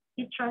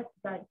 he trusts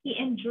God. He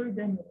endured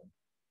the no,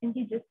 and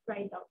he just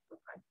cried out to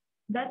God.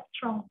 That's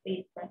strong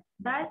faith.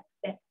 That's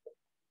faith.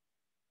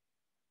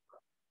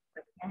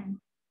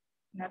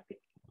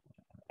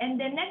 And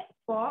the next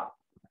po,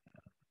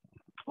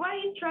 why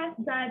you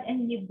trust God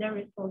and leave the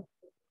results?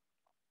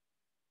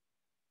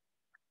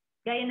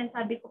 Gaya ng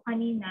sabi ko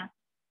kanina,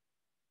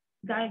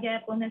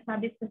 gaya po ng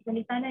sabi sa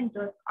salita ng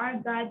Diyos, our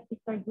God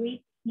is a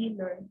great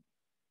healer,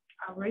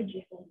 our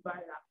Jehovah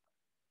Rapha.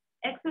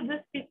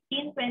 Exodus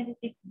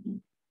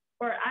 15:26b,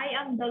 for I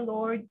am the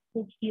Lord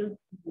who heals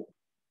you.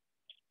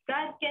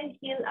 God can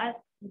heal us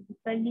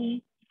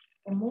physically,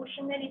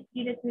 emotionally,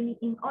 spiritually,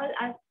 in all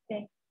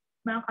aspects.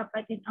 Mga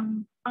kapatid,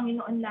 ang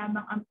Panginoon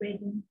lamang ang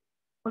pwedeng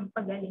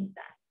magpagaling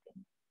sa atin.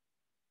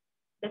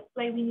 That's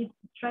why we need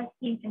to trust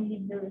Him and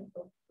leave the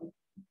results.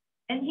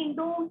 And He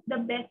knows the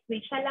best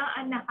way. Siya lang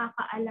ang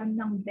nakakaalam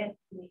ng best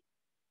way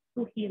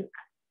to heal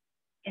us.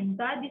 And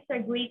God is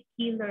a great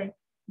healer.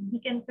 He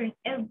can turn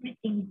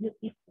everything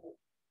beautiful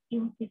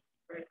in His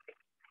perfect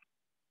time.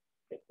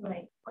 That's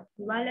why,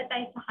 pagtiwala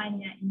tayo sa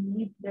Kanya and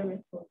leave the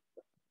results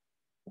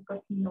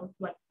because He knows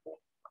what's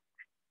best.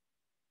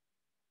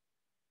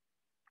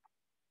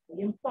 So,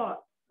 yun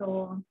po.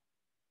 So,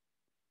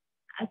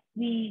 as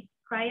we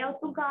cry out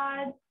to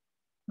God,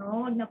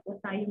 no, huwag na po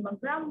tayo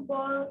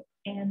mag-grumble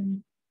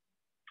and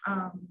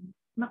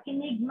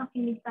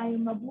makinig tayo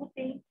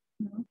mabuti.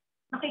 No?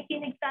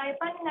 Makikinig tayo.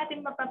 Paano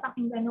natin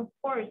mapapakinggan? Of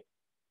course,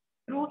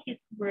 through His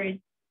word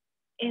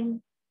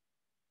and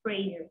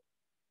prayer.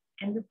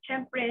 And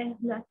syempre,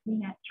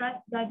 lastly nga,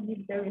 trust God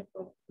with the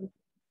results.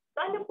 So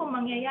ano po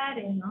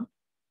mangyayari, no?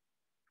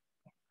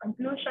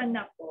 Conclusion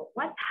na po.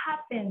 What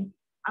happens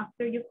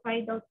after you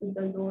cried out to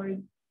the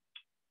Lord?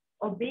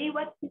 Obey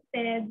what He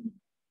said,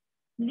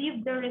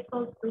 leave the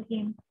results to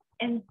Him,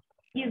 and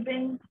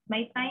even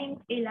may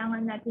times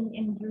kailangan natin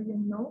endure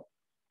yung no.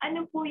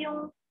 Ano po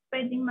yung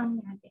pwedeng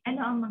mangyari? Ano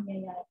ang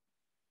mangyayari?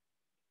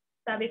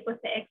 Sabi po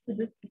sa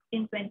Exodus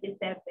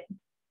 16:27,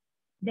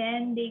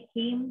 then they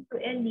came to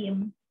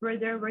Elim, where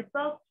there were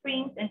 12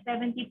 springs and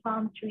 70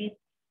 palm trees,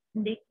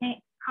 and they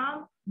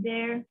camped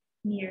there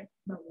near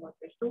the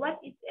water. So what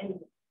is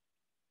Elim?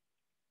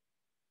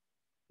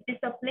 It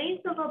is a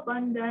place of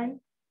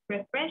abundance,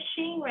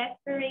 refreshing,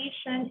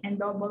 restoration, and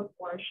double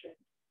portion.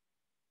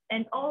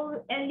 And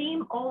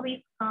Elim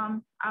always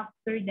comes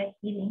after the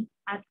healing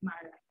at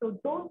Mara. So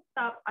don't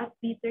stop at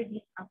bitter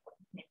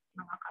disappointment,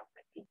 mga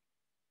kapatid.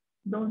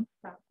 Don't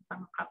stop,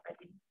 mga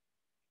kapatid.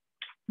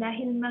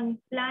 Dahil may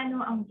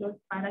plano ang Diyos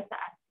para sa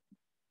atin.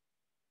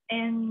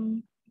 And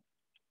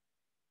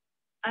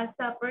as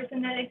a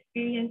personal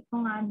experience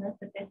ko nga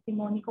sa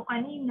testimony ko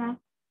kanina,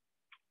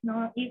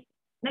 no, if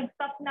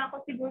nag-stop na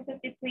ako siguro sa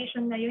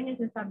situation na yun,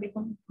 yung sabi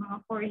ko mga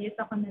 4 years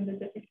ako nandun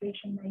sa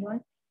situation na yun,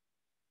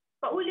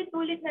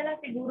 paulit-ulit na lang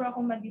siguro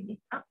ako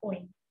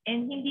madi-disappoint.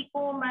 And hindi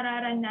ko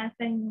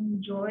mararanasan yung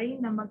joy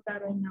na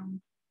magkaroon ng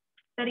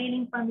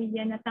sariling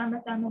pamilya na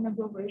sama-sama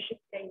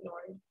nag-worship kay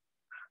Lord.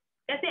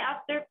 Kasi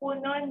after po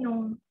noon,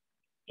 nung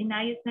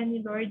inayos na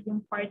ni Lord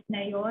yung part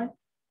na yon,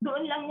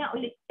 doon lang niya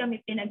ulit kami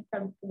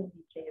pinagsagpo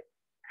ni Jeff.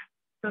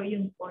 So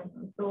yun po.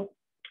 No? So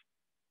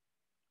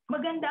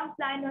maganda ang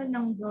plano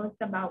ng Diyos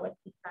sa bawat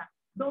isa.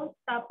 Don't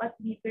stop at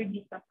bitter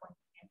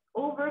disappointment.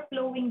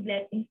 Overflowing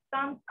blessings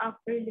comes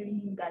after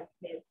learning God's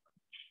lesson.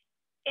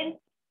 And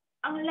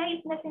ang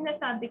life na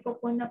sinasabi ko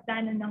po na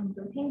plano ng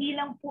Diyos, hindi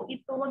lang po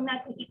ito, huwag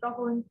natin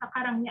ikahon sa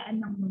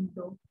karangyaan ng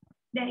mundo.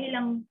 Dahil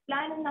ang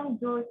plano ng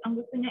Diyos, ang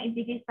gusto niya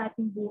ibigay sa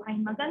ating buhay,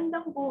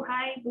 magandang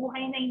buhay,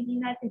 buhay na hindi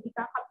natin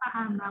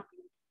ikakapahamak,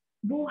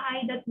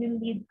 buhay that will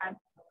lead us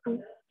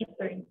to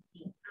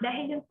eternity.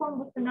 Dahil yun po ang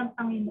gusto ng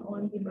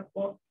Panginoon, di ba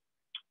po?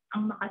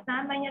 Ang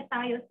makasama niya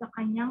tayo sa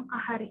kanyang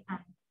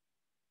kaharian,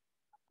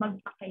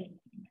 magpakailan.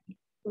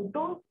 So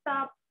don't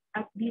stop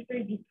at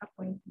bitter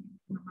disappointment,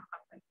 mga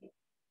kapatid.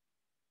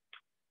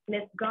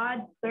 Let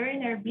God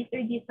turn our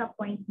bitter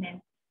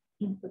disappointment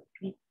into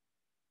sweet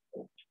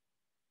hope.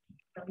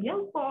 So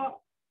yun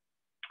po.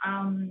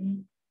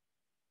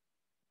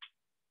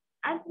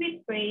 As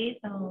we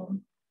pray, so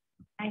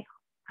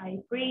I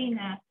pray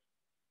na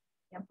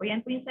yan po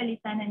yung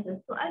salita ng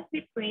Diyos. So as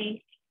we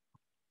pray,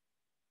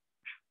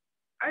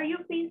 are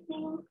we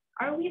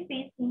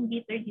facing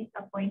bitter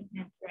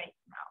disappointment right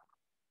now?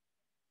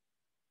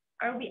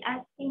 Are we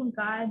asking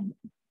God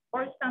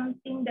for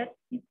something that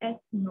He says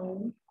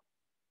no?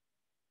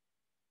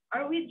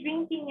 Are we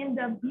drinking in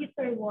the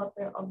bitter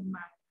water of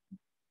man?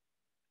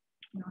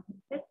 No.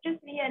 Let's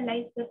just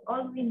realize that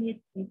all we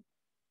need is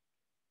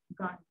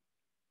God.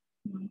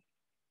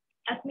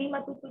 At may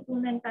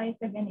matututunan tayo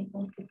sa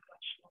ganitong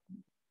sitwasyon.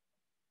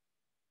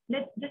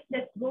 Let's just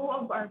let go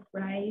of our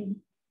pride.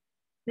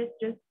 Let's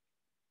just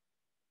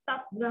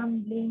stop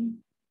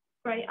grumbling,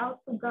 cry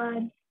out to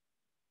God,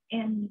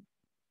 and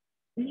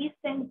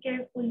listen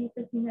carefully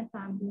sa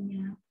sinasabi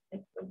niya.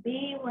 Let's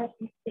obey what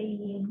He's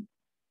saying.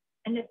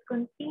 And let's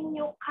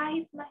continue,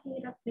 kahit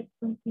mahirap, let's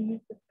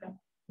continue to trust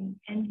Him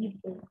and give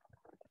hope.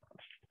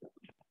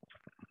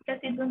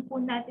 Kasi doon po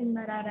natin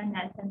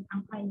mararanasan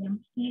ang kanyang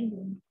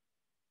healing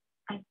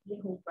as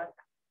Jehovah.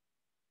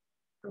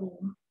 So,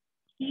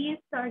 He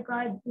is our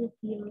God who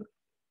heals,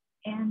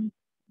 and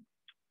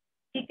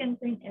He can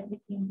turn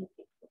everything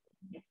beautiful.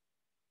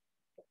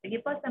 Sige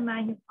po,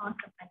 samahan niyo po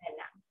sa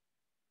panalangin.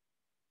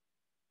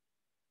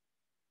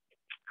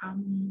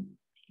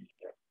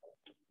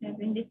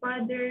 Heavenly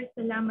Father,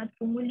 salamat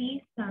po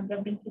muli sa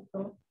gabing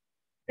ito.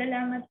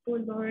 Salamat po,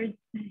 Lord,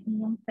 sa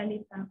inyong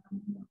salita,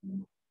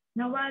 Panginoon.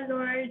 Nawa,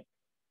 Lord,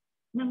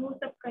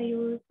 nangusap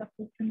kayo sa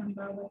puso ng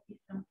bawat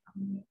isa,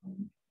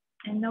 Panginoon.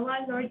 And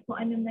nawa, Lord, kung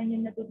ano man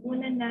yung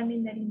natutunan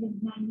namin, narinig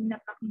namin,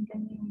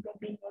 napakinggan niyo yung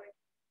gabi, Lord.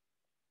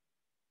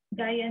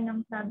 Gaya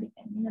ng sabi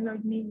kanina,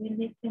 Lord, may we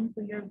listen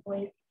to your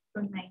voice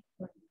tonight,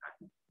 Lord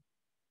God.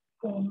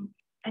 Kung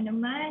ano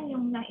man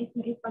yung nais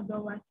mo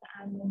ipagawa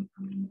sa amin,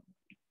 Panginoon.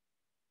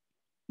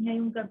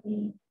 Ngayong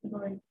gabi,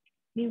 Lord,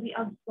 may we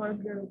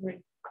absorb your word,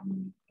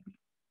 Panginoon.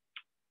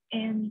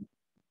 And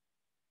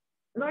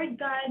Lord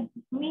God,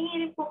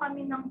 humingi po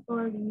kami ng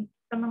sorry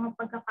sa mga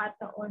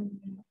pagkakataon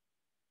na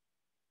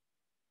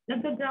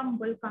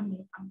nag-grumble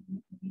kami,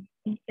 Panginoon,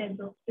 instead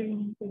of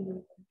turning to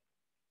you.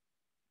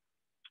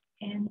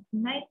 And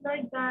tonight,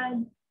 Lord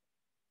God,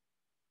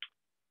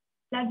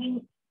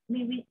 laging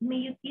may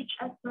you teach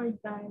us, Lord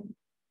God,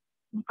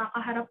 kung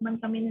kakaharap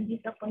man kami ng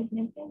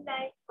disappointments in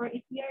life, or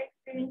if we are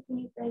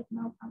experiencing it right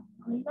now,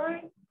 Panginoon,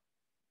 Lord,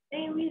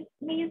 may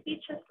you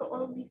teach us to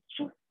always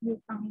choose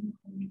you,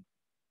 Panginoon.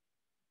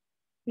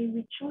 May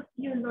we choose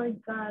you,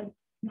 Lord God,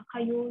 na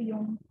kayo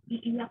yung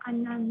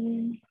iiyakan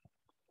namin,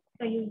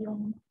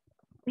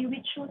 may we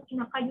choose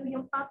na kayo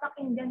yung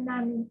papakinggan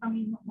namin,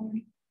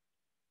 Panginoon.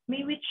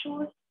 May we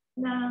choose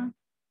na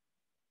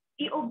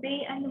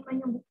i-obey ano man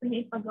yung gusto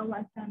niya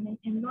ipagawa sa amin.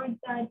 And Lord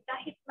God,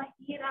 kahit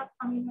mahirap,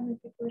 Panginoon,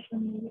 ang sitwasyon,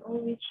 may we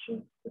always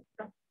choose to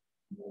trust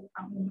you,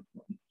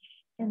 Panginoon.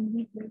 And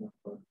we will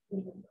go to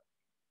you.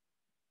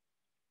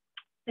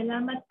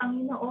 Salamat,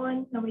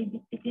 Panginoon, na may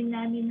bisikin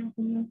namin ng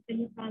inyong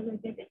salita, Lord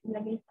God, at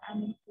ilagay sa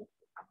aming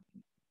puso.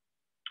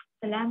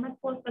 Salamat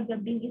po sa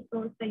gabing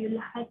ito, sa iyo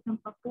lahat ng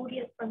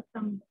papuri at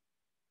pagsamba.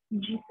 In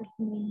Jesus'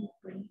 name we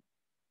pray.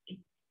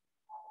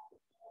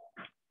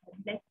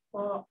 Bless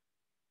po.